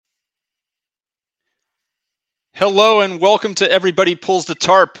Hello and welcome to Everybody Pulls the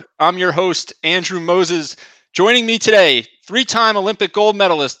Tarp. I'm your host, Andrew Moses. Joining me today, three-time Olympic gold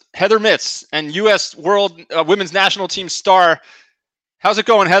medalist Heather Mitts and U.S. World Women's National Team star. How's it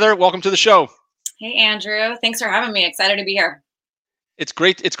going, Heather? Welcome to the show. Hey, Andrew. Thanks for having me. Excited to be here. It's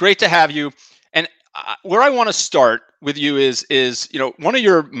great. It's great to have you. And where I want to start with you is one of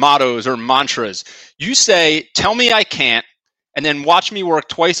your mottos or mantras. You say, "Tell me I can't, and then watch me work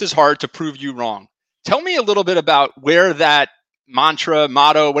twice as hard to prove you wrong." Tell me a little bit about where that mantra,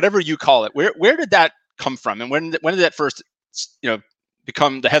 motto, whatever you call it, where did that come from, and when did that first,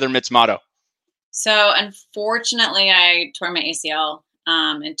 become the Heather Mitts motto? So, unfortunately, I tore my ACL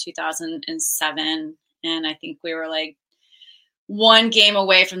in 2007, and I think we were like one game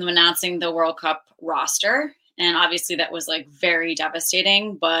away from them announcing the World Cup roster, and obviously that was like very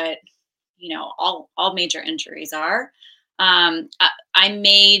devastating. But all major injuries are. I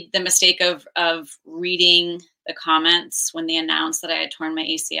made the mistake of reading the comments when they announced that I had torn my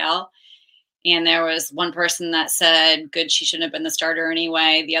ACL. And there was one person that said, good, she shouldn't have been the starter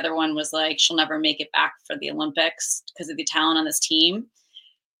anyway. The other one was like, she'll never make it back for the Olympics because of the talent on this team.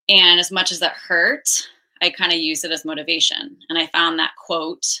 And as much as that hurt, I kind of used it as motivation. And I found that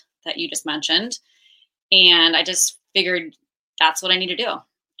quote that you just mentioned. And I just figured that's what I need to do.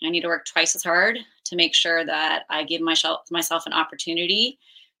 I need to work twice as hard to make sure that I give myself an opportunity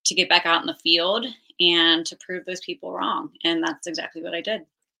to get back out in the field and to prove those people wrong. And that's exactly what I did.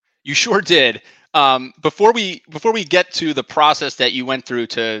 You sure did. Before we get to the process that you went through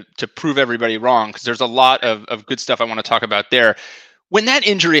to prove everybody wrong, because there's a lot of good stuff I want to talk about there. When that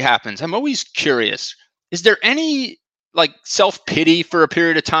injury happens, I'm always curious, is there any like self-pity for a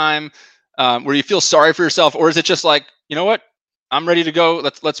period of time where you feel sorry for yourself, or is it just like, you know what, I'm ready to go,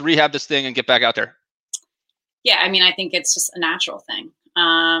 let's rehab this thing and get back out there? Yeah, I mean, I think it's just a natural thing.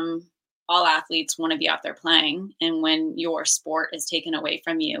 All athletes want to be out there playing, and when your sport is taken away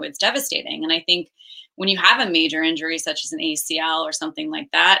from you, it's devastating. And I think when you have a major injury such as an ACL or something like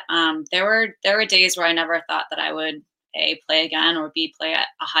that, there were days where I never thought that I would A, play again, or B, play at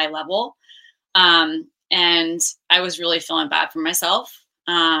a high level. And I was really feeling bad for myself.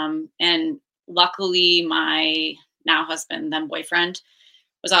 And luckily, my now husband, then boyfriend,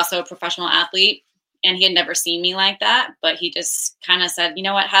 was also a professional athlete. And he had never seen me like that, but he just kind of said, you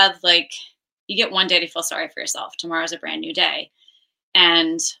know what, Heath, like, you get one day to feel sorry for yourself. Tomorrow's a brand new day.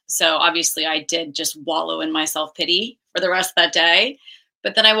 And so obviously I did just wallow in my self-pity for the rest of that day.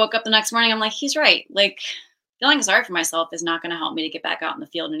 But then I woke up the next morning, I'm like, he's right. Like, feeling sorry for myself is not going to help me to get back out in the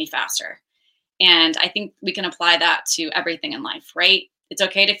field any faster. And I think we can apply that to everything in life, right? It's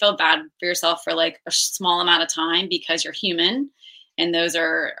okay to feel bad for yourself for like a small amount of time because you're human. And those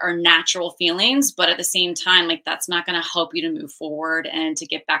are natural feelings, but at the same time, like, that's not going to help you to move forward and to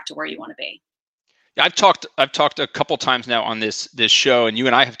get back to where you want to be. Yeah, I've talked a couple times now on this show, and you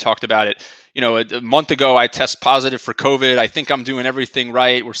and I have talked about it. A month ago, I test positive for COVID. I think I'm doing everything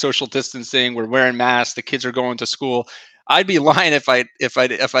right. We're social distancing. We're wearing masks. The kids are going to school. I'd be lying if I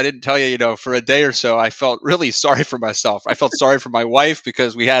didn't tell you, for a day or so, I felt really sorry for myself. I felt sorry for my wife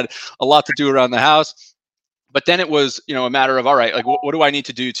because we had a lot to do around the house. But then it was, a matter of, all right, like, what do I need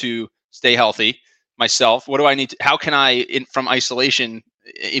to do to stay healthy myself? What do I need to, how can I, from isolation,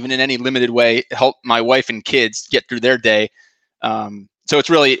 even in any limited way, help my wife and kids get through their day? So it's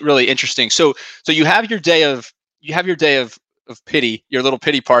really, really interesting. So you have your day of pity, your little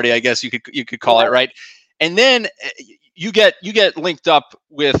pity party, I guess you could call it, right? And then you get linked up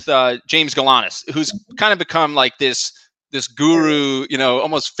with James Galanis, who's kind of become like this guru,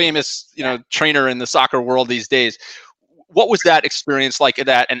 almost famous, trainer in the soccer world these days. What was that experience like at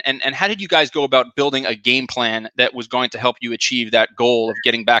that? And how did you guys go about building a game plan that was going to help you achieve that goal of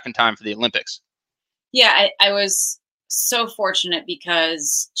getting back in time for the Olympics? Yeah, I was so fortunate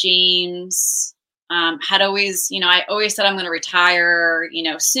because James had always, I always said I'm going to retire,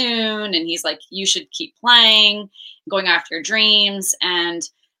 soon. And he's like, you should keep playing, going after your dreams. And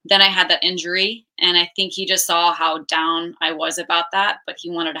then I had that injury, and I think he just saw how down I was about that, but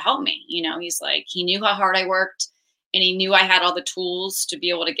he wanted to help me. He's like, he knew how hard I worked, and he knew I had all the tools to be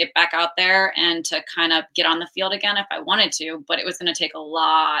able to get back out there and to kind of get on the field again if I wanted to, but it was going to take a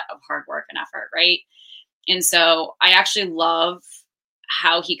lot of hard work and effort, right? And so I actually love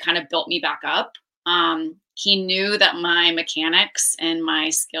how he kind of built me back up. He knew that my mechanics and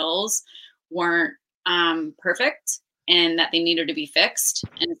my skills weren't perfect, and that they needed to be fixed.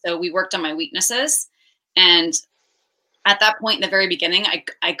 And so we worked on my weaknesses. And at that point in the very beginning,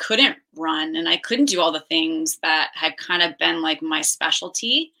 I couldn't run, and I couldn't do all the things that had kind of been like my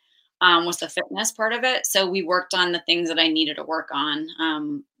specialty, was the fitness part of it. So we worked on the things that I needed to work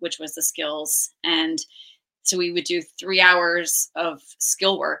on, which was the skills. And So we would do 3 hours of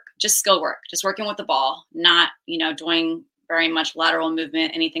skill work, just working with the ball, not, doing very much lateral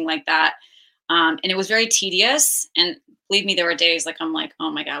movement, anything like that. And it was very tedious. And believe me, there were days like, I'm like, oh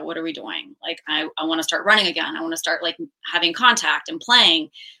my God, what are we doing? Like, I want to start running again. I want to start like having contact and playing.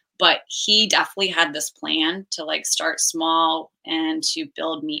 But he definitely had this plan to like start small and to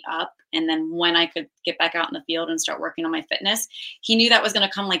build me up. And then when I could get back out in the field and start working on my fitness, he knew that was going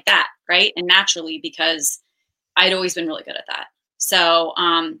to come like that, right? And naturally, because I'd always been really good at that. So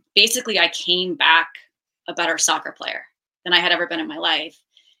basically, I came back a better soccer player than I had ever been in my life.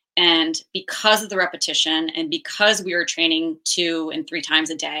 And because of the repetition and because we were training 2 and 3 times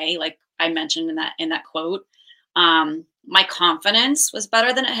a day, like I mentioned in that quote, my confidence was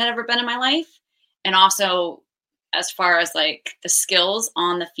better than it had ever been in my life. And also, as far as like the skills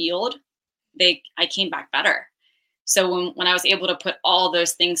on the field, I came back better. So when I was able to put all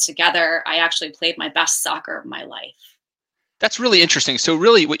those things together, I actually played my best soccer of my life. That's really interesting. So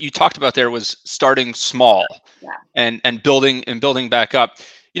really what you talked about there was starting small, yeah. and building back up.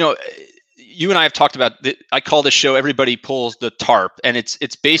 You and I have talked about I call this show Everybody Pulls the Tarp, and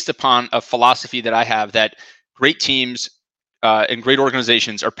it's based upon a philosophy that I have that great teams and great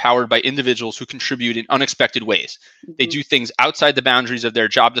organizations are powered by individuals who contribute in unexpected ways. Mm-hmm. They do things outside the boundaries of their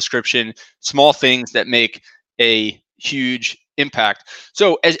job description, small things that make a huge impact.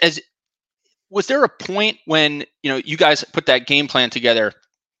 So as was there a point when, you guys put that game plan together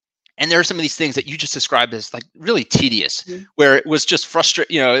and there are some of these things that you just described as like really tedious, mm-hmm. where it was just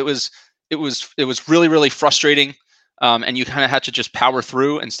frustrating, it was really, really frustrating. And you kind of had to just power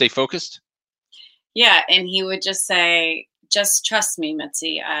through and stay focused. Yeah. And he would just say, just trust me,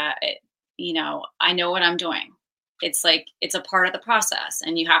 Mitzi. I know what I'm doing. It's like, it's a part of the process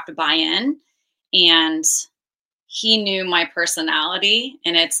and you have to buy in. And he knew my personality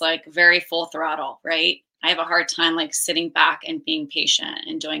and it's like very full throttle, right? I have a hard time like sitting back and being patient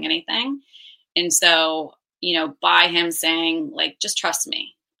and doing anything. And so, by him saying like, just trust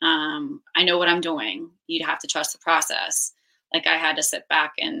me. I know what I'm doing. You'd have to trust the process. Like I had to sit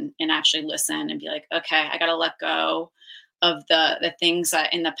back and actually listen and be like, okay, I got to let go of the things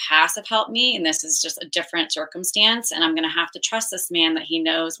that in the past have helped me. And this is just a different circumstance. And I'm going to have to trust this man that he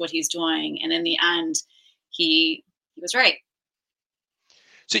knows what he's doing. And in the end, he was right.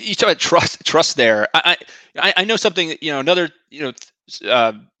 So you talk about trust there. I know something, another,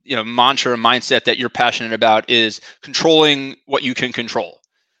 mantra or mindset that you're passionate about is controlling what you can control.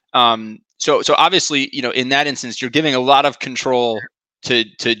 So obviously, in that instance, you're giving a lot of control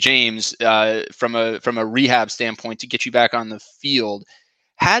to James from a rehab standpoint to get you back on the field.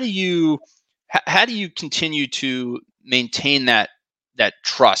 How do you continue to maintain that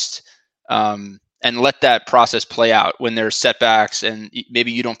trust and let that process play out when there's setbacks and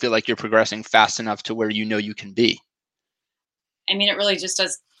maybe you don't feel like you're progressing fast enough to where you can be? I mean, it really just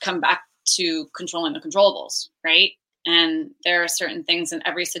does come back to controlling the controllables, right? And there are certain things in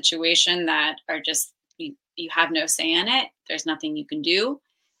every situation that are just, you have no say in it. There's nothing you can do.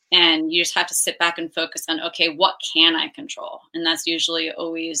 And you just have to sit back and focus on, okay, what can I control? And that's usually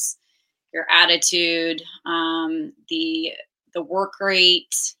always your attitude, the work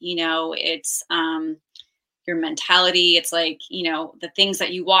rate, it's your mentality. It's like, the things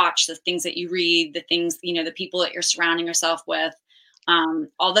that you watch, the things that you read, the things, the people that you're surrounding yourself with,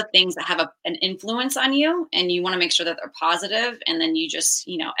 all the things that have an influence on you, and you want to make sure that they're positive. And then you just,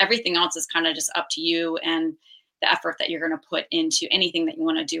 everything else is kind of just up to you and the effort that you're going to put into anything that you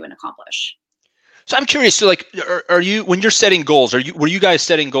want to do and accomplish. So I'm curious, so like, are you, when you're setting goals, were you guys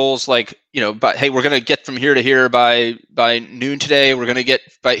setting goals like, but hey, we're going to get from here to here by noon today, we're going to get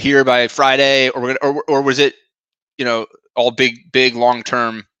here by Friday, or was it, all big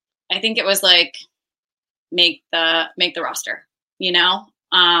long-term? I think it was like, make the roster,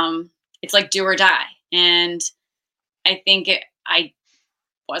 it's like do or die. And I think I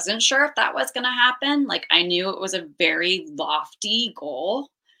wasn't sure if that was going to happen. Like I knew it was a very lofty goal.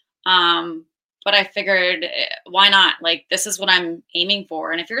 But I figured, why not? Like, this is what I'm aiming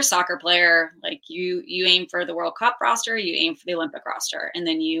for. And if you're a soccer player, like you aim for the World Cup roster, you aim for the Olympic roster, and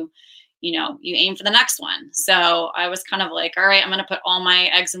then you aim for the next one. So I was kind of like, all right, I'm going to put all my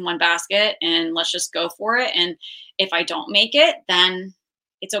eggs in one basket and let's just go for it. And if I don't make it, then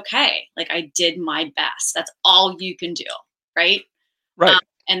it's okay. Like I did my best. That's all you can do. Right. Right.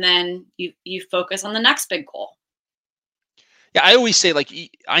 And then you focus on the next big goal. Yeah, I always say, like,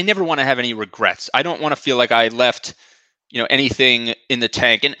 I never want to have any regrets. I don't want to feel like I left, anything in the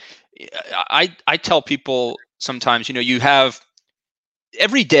tank. And I tell people sometimes, you have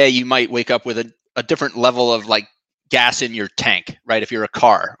every day you might wake up with a different level of like gas in your tank, right? If you're a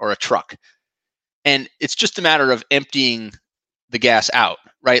car or a truck. And it's just a matter of emptying the gas out,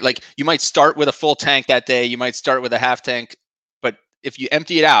 right? Like you might start with a full tank that day, you might start with a half tank, but if you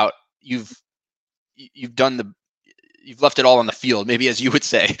empty it out, you've done you've left it all on the field, maybe as you would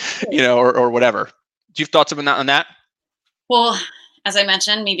say, or whatever. Do you have thoughts on that? Well, as I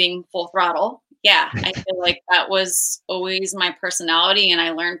mentioned, me being full throttle, yeah, I feel like that was always my personality. And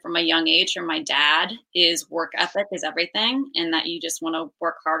I learned from a young age from my dad is work ethic is everything, and that you just want to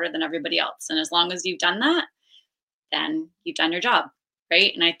work harder than everybody else. And as long as you've done that, then you've done your job,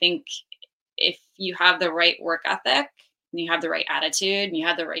 right? And I think if you have the right work ethic and you have the right attitude and you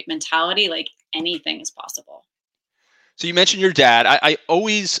have the right mentality, like anything is possible. So you mentioned your dad. I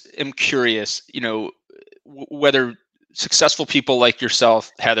always am curious, whether successful people like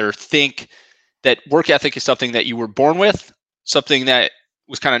yourself, Heather, think that work ethic is something that you were born with, something that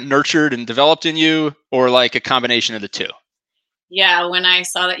was kind of nurtured and developed in you, or like a combination of the two? Yeah, when I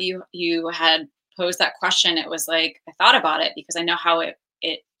saw that you had posed that question, it was like I thought about it because I know how it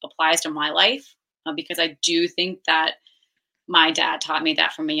applies to my life. Because I do think that my dad taught me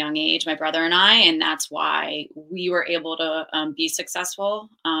that from a young age, my brother and I, and that's why we were able to be successful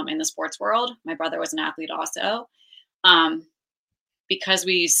in the sports world. My brother was an athlete also, because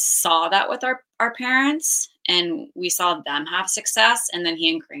we saw that with our parents and we saw them have success, and then he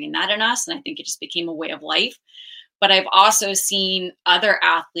ingrained that in us, and I think it just became a way of life. But I've also seen other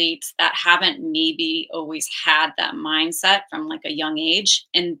athletes that haven't maybe always had that mindset from like a young age,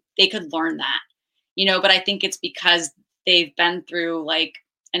 and they could learn that, but I think it's because they've been through like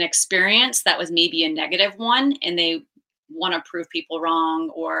an experience that was maybe a negative one, and they want to prove people wrong,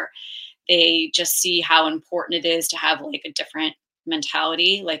 or they just see how important it is to have like a different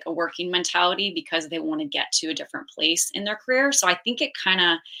mentality, like a working mentality, because they want to get to a different place in their career. So I think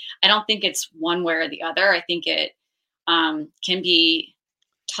I don't think it's one way or the other. I think it can be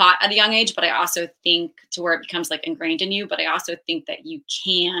taught at a young age, but I also think to where it becomes like ingrained in you, but I also think that you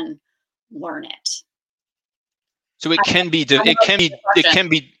can learn it. So it can be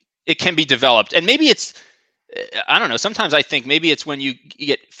developed. And maybe it's, I don't know, sometimes I think maybe it's when you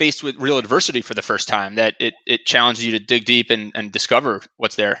get faced with real adversity for the first time that it challenges you to dig deep and discover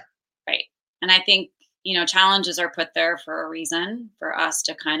what's there. Right. And I think, challenges are put there for a reason, for us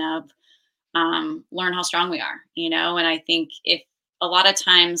to kind of learn how strong we are, and I think if a lot of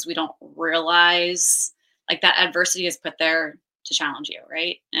times we don't realize like that adversity is put there to challenge you,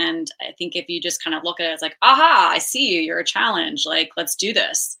 right? And I think if you just kind of look at it as like, aha, I see you, you're a challenge, like let's do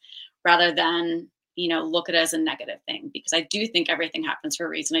this, rather than look at it as a negative thing, because I do think everything happens for a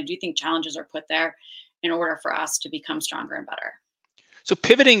reason. I do think challenges are put there in order for us to become stronger and better. So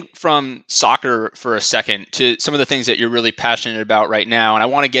pivoting from soccer for a second to some of the things that you're really passionate about right now, and I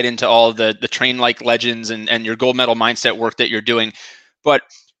want to get into all of the train like legends and your gold medal mindset work that you're doing. But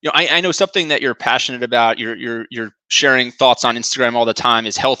I know something that you're passionate about. You're sharing thoughts on Instagram all the time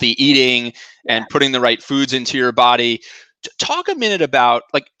is healthy eating and putting the right foods into your body. Talk a minute about,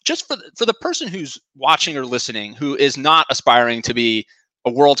 like, just for the person who's watching or listening who is not aspiring to be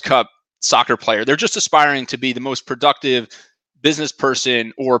a World Cup soccer player. They're just aspiring to be the most productive business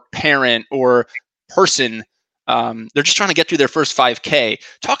person or parent or person. They're just trying to get through their first 5K.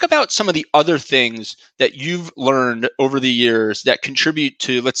 Talk about some of the other things that you've learned over the years that contribute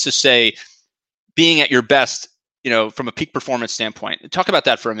to, let's just say, being at your best, from a peak performance standpoint. Talk about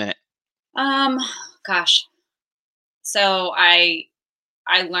that for a minute. Gosh. So I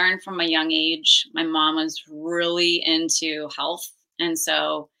learned from a young age. My mom was really into health. And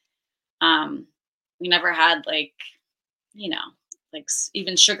so we never had like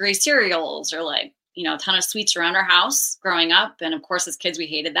even sugary cereals or like, a ton of sweets around our house growing up. And of course, as kids, we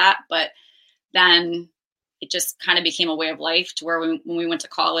hated that. But then it just kind of became a way of life to where when we went to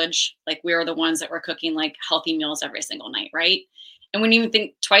college, like we were the ones that were cooking like healthy meals every single night. Right. And we didn't even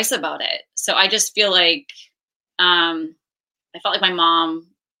think twice about it. So I just feel like, I felt like my mom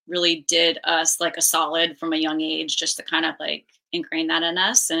really did us like a solid from a young age, just to kind of like ingrain that in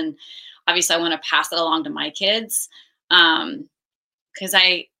us. And obviously I want to pass it along to my kids. Cause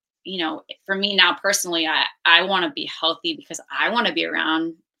for me now personally, I want to be healthy because I want to be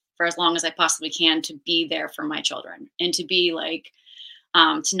around for as long as I possibly can to be there for my children and to be like,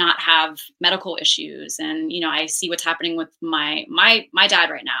 to not have medical issues. And, I see what's happening with my dad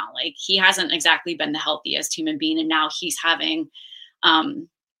right now. Like he hasn't exactly been the healthiest human being. And now he's having,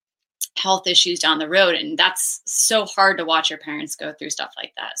 health issues down the road. And that's so hard to watch your parents go through stuff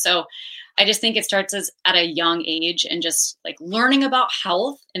like that. So I just think it starts at a young age and just like learning about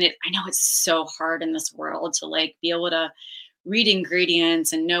health. And I know it's so hard in this world to like be able to read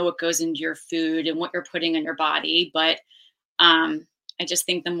ingredients and know what goes into your food and what you're putting in your body. But I I just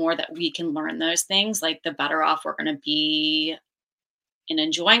think the more that we can learn those things, like the better off we're going to be in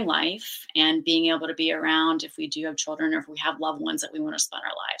enjoying life and being able to be around if we do have children or if we have loved ones that we want to spend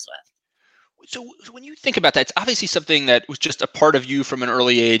our lives with. So when you think about that, it's obviously something that was just a part of you from an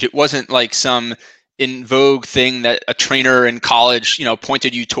early age. It wasn't like some in vogue thing that a trainer in college,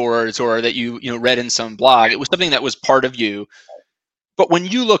 pointed you towards, or that you read in some blog. It was something that was part of you. But when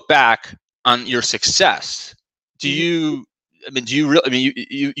you look back on your success, do you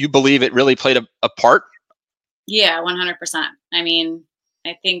believe it really played a part? Yeah, 100%. I mean,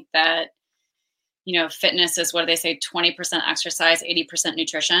 I think that, fitness is, what do they say, 20% exercise, 80%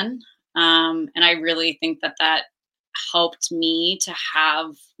 nutrition. And I really think that helped me to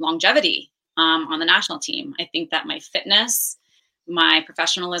have longevity on the national team. I think that my fitness, my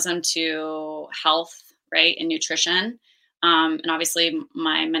professionalism to health, right, and nutrition, and obviously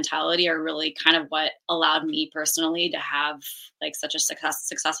my mentality are really kind of what allowed me personally to have like such a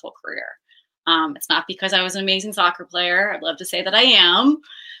successful career. It's not because I was an amazing soccer player. I'd love to say that I am.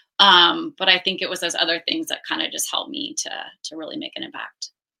 But I think it was those other things that kind of just helped me to really make an impact.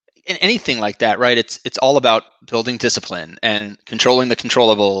 In anything like that, right? It's all about building discipline and controlling the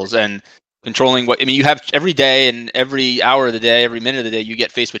controllables and controlling you have every day and every hour of the day, every minute of the day, you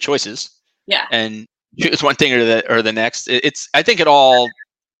get faced with choices. Yeah. And it's one thing or the next. I think it all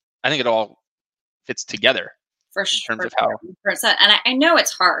fits together. For sure. In terms of how. And I know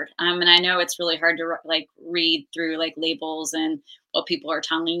it's hard. And I know it's really hard to like read through like labels and what people are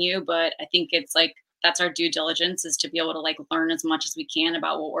telling you. But I think it's like, that's our due diligence, is to be able to like learn as much as we can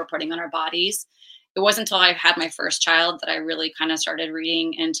about what we're putting on our bodies. It wasn't until I had my first child that I really kind of started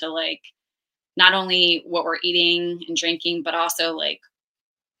reading into like not only what we're eating and drinking, but also like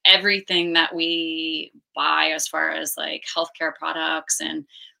everything that we buy as far as like healthcare products and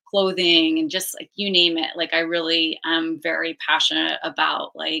clothing and just like you name it. Like I really am very passionate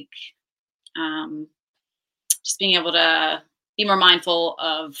about like just being able to be more mindful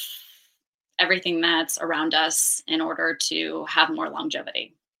of everything that's around us in order to have more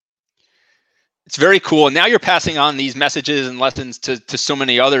longevity. It's very cool. And now you're passing on these messages and lessons to so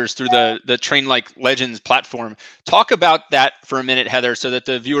many others through the Train Like Legends platform. Talk about that for a minute, Heather, so that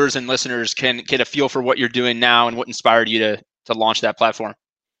the viewers and listeners can get a feel for what you're doing now and what inspired you to launch that platform.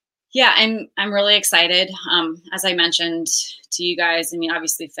 Yeah, I'm really excited. As I mentioned to you guys, I mean,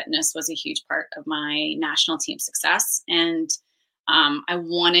 obviously fitness was a huge part of my national team success. And I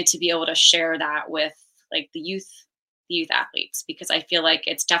wanted to be able to share that with like the youth athletes, because I feel like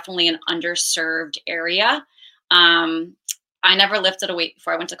it's definitely an underserved area. I never lifted a weight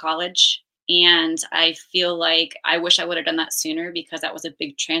before I went to college. And I feel like I wish I would have done that sooner, because that was a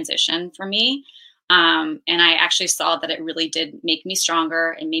big transition for me. And I actually saw that it really did make me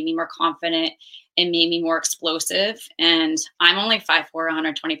stronger and made me more confident and made me more explosive. And I'm only 5'4",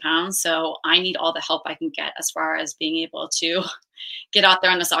 120 pounds. So I need all the help I can get as far as being able to get out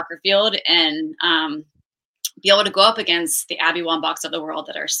there on the soccer field and be able to go up against the Abby Wambachs of the world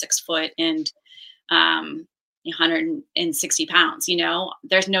that are 6 foot and 160 pounds.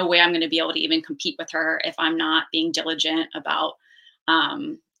 There's no way I'm going to be able to even compete with her if I'm not being diligent about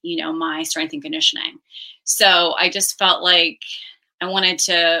my strength and conditioning. So I just felt like I wanted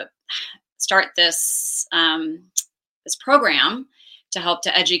to start this program to help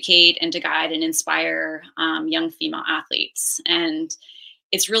to educate and to guide and inspire young female athletes. And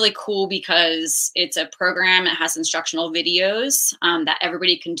it's really cool because it's a program that has instructional videos that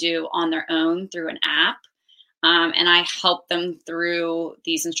everybody can do on their own through an app. And I help them through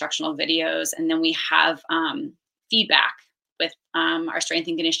these instructional videos. And then we have feedback with our strength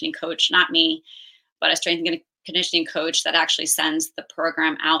and conditioning coach, not me, but a strength and conditioning coach that actually sends the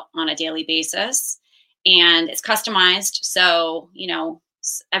program out on a daily basis. And it's customized. So,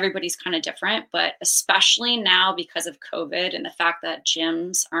 everybody's kind of different, but especially now because of COVID and the fact that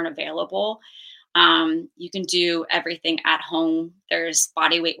gyms aren't available, you can do everything at home. There's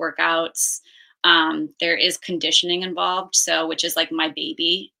body weight workouts. There is conditioning involved, which is like my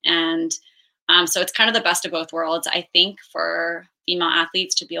baby. And so it's kind of the best of both worlds, I think, for female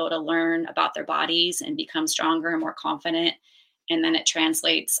athletes to be able to learn about their bodies and become stronger and more confident. And then it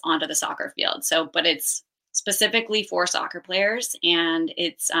translates onto the soccer field. But it's specifically for soccer players, and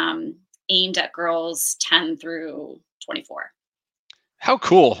it's aimed at girls 10 through 24. How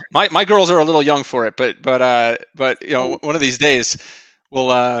cool! My girls are a little young for it, but one of these days we'll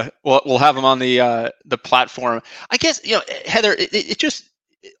have them on the platform. I guess Heather, it just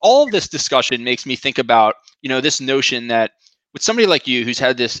all of this discussion makes me think about this notion that with somebody like you who's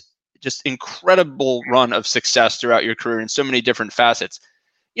had this just incredible run of success throughout your career in so many different facets,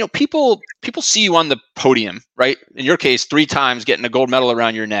 people see you on the podium, right? In your case, 3 times getting a gold medal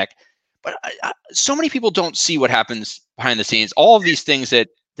around your neck. But so many people don't see what happens behind the scenes. All of these things that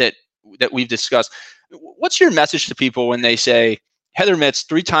we've discussed. What's your message to people when they say, Heather Mitts,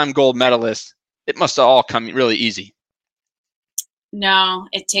 3-time gold medalist, it must have all come really easy? No,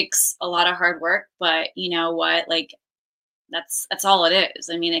 it takes a lot of hard work, but you know what? Like that's all it is.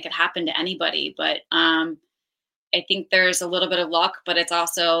 I mean, it could happen to anybody, but I think there's a little bit of luck, but it's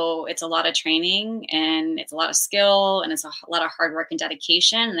a lot of training and it's a lot of skill and it's a lot of hard work and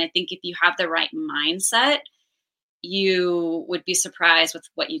dedication. And I think if you have the right mindset, you would be surprised with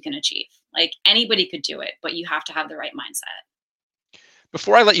what you can achieve. Like anybody could do it, but you have to have the right mindset.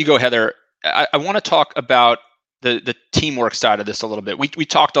 Before I let you go, Heather, I want to talk about the teamwork side of this a little bit. We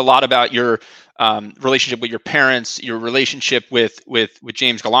talked a lot about your relationship with your parents, your relationship with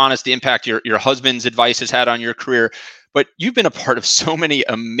James Galanis, the impact your husband's advice has had on your career. But you've been a part of so many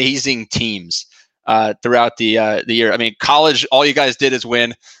amazing teams throughout the year. I mean, college, all you guys did is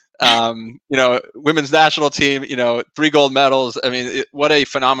win. Women's national team, 3 gold medals. I mean, what a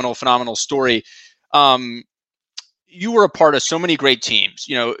phenomenal story. You were a part of so many great teams.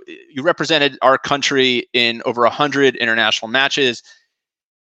 You represented our country in over 100 international matches.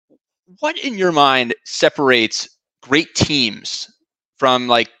 What in your mind separates great teams from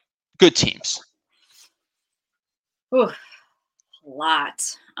like good teams? Ooh, a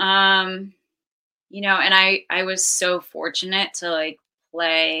lot. And I was so fortunate to like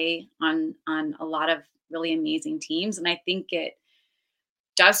play on a lot of really amazing teams. And I think it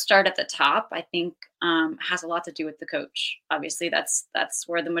does start at the top. I think has a lot to do with the coach. Obviously, that's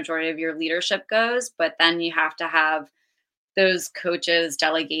where the majority of your leadership goes. But then you have to have those coaches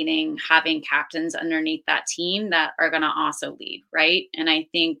delegating, having captains underneath that team that are going to also lead, right? And I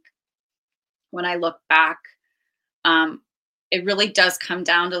think when I look back, it really does come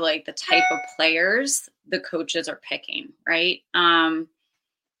down to like the type of players the coaches are picking, right? And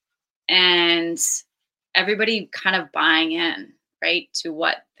everybody kind of buying in, right, to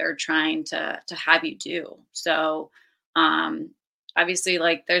what they're trying to have you do. So obviously,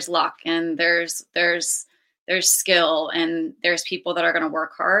 like there's luck and there's skill and there's people that are going to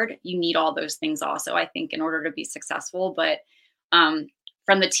work hard. You need all those things also, I think, in order to be successful. But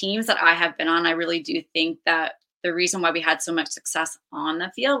from the teams that I have been on, I really do think that the reason why we had so much success on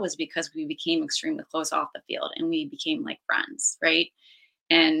the field was because we became extremely close off the field and we became like friends, right?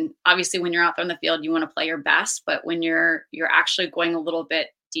 And obviously when you're out there on the field, you want to play your best, but when you're actually going a little bit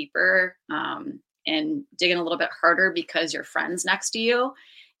deeper and digging a little bit harder because your friend's next to you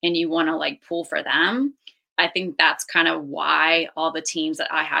and you want to like pull for them, I think that's kind of why all the teams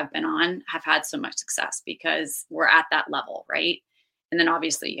that I have been on have had so much success, because we're at that level, right? And then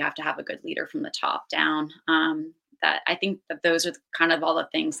obviously you have to have a good leader from the top down. That I think that those are kind of all the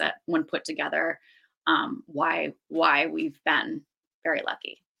things that when put together, why we've been very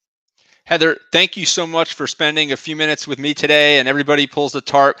lucky. Heather, thank you so much for spending a few minutes with me today, and everybody pulls the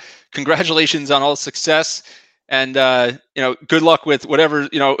tarp. Congratulations on all the success, and good luck with whatever,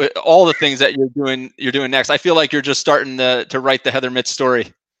 all the things that you're doing next. I feel like you're just starting to write the Heather Mitts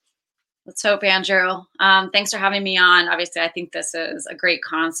story. Let's hope, Andrew. Thanks for having me on. Obviously, I think this is a great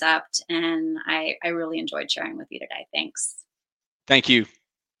concept, and I really enjoyed sharing with you today. Thanks. Thank you.